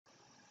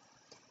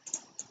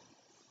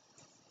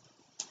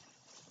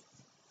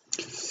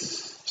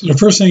So the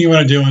first thing you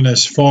want to do in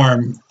this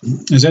form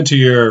is enter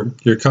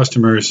your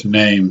customer's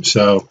name.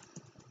 So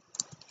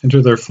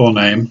enter their full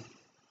name.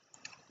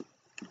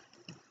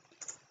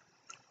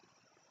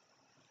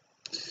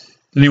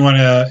 Then you want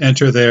to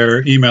enter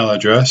their email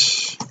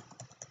address.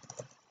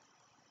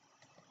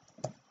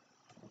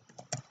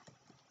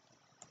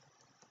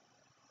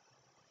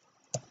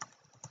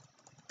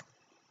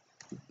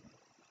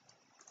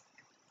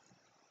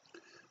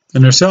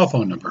 And their cell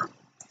phone number.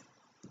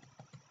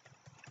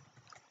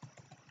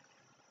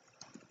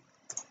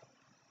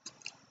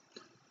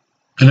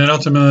 And then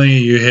ultimately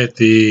you hit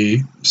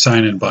the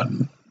sign in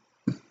button.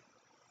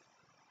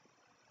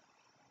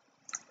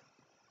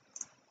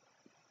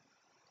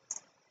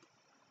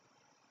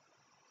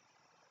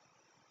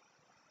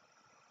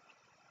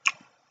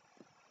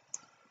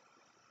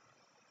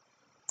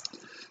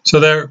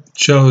 So there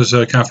shows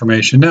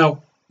confirmation.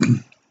 Now,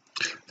 the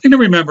thing to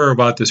remember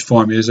about this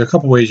form is a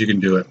couple ways you can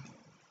do it.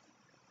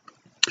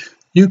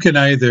 You can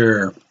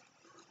either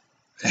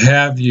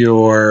have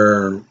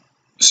your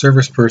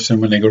service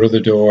person, when they go to the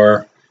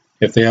door,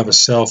 if they have a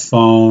cell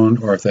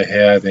phone or if they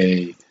have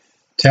a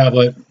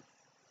tablet,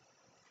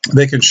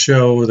 they can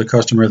show the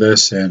customer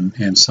this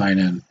and sign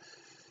in.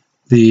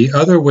 The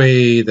other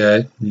way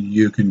that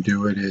you can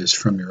do it is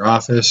from your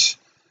office.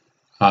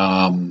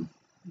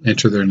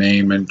 Enter their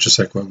name, and just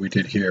like what we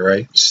did here,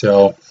 right?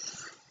 So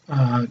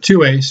two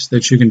ways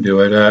that you can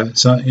do it.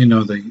 So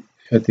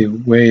at the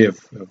way of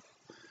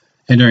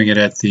entering it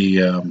at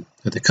the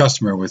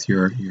customer with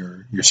your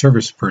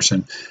service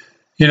person,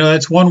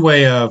 that's one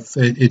way of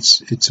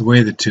it's a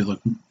way that to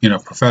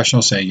look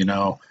professional. Say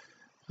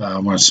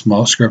what a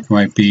small script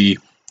might be.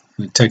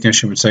 The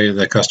technician would say to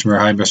the customer,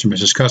 "Hi, Mr. and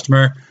Mrs.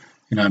 Customer.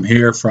 I'm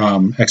here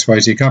from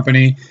XYZ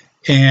company,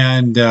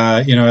 and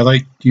I'd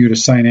like you to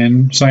sign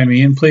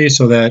me in, please,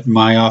 so that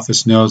my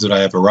office knows that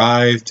I have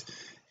arrived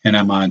and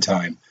I'm on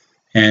time."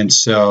 And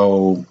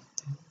so,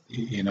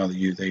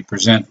 they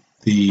present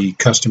the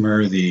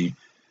customer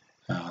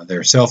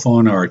their cell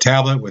phone or a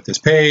tablet with this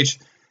page.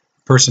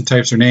 Person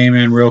types their name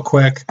in real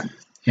quick,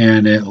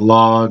 and it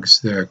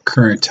logs their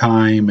current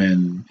time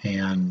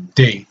and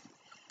date.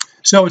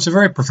 So it's a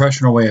very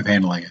professional way of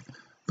handling it.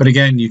 But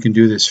again, you can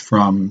do this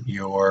from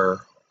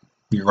your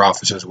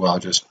office as well.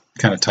 Just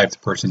kind of type the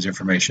person's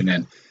information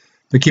in.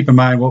 But keep in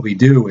mind, what we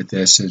do with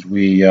this is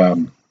we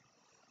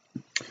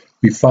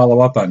follow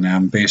up on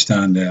them based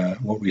on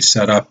what we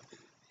set up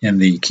in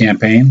the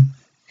campaign.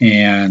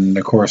 And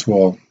of course,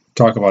 we'll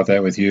talk about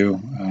that with you.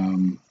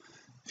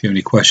 If you have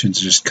any questions,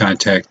 just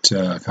contact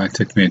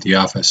me at the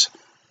office.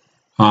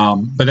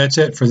 But that's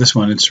it for this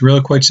one. It's really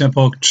quite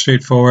simple,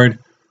 straightforward.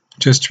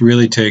 Just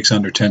really takes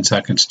under 10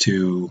 seconds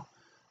to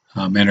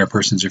enter a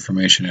person's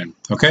information in.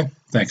 Okay,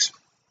 thanks.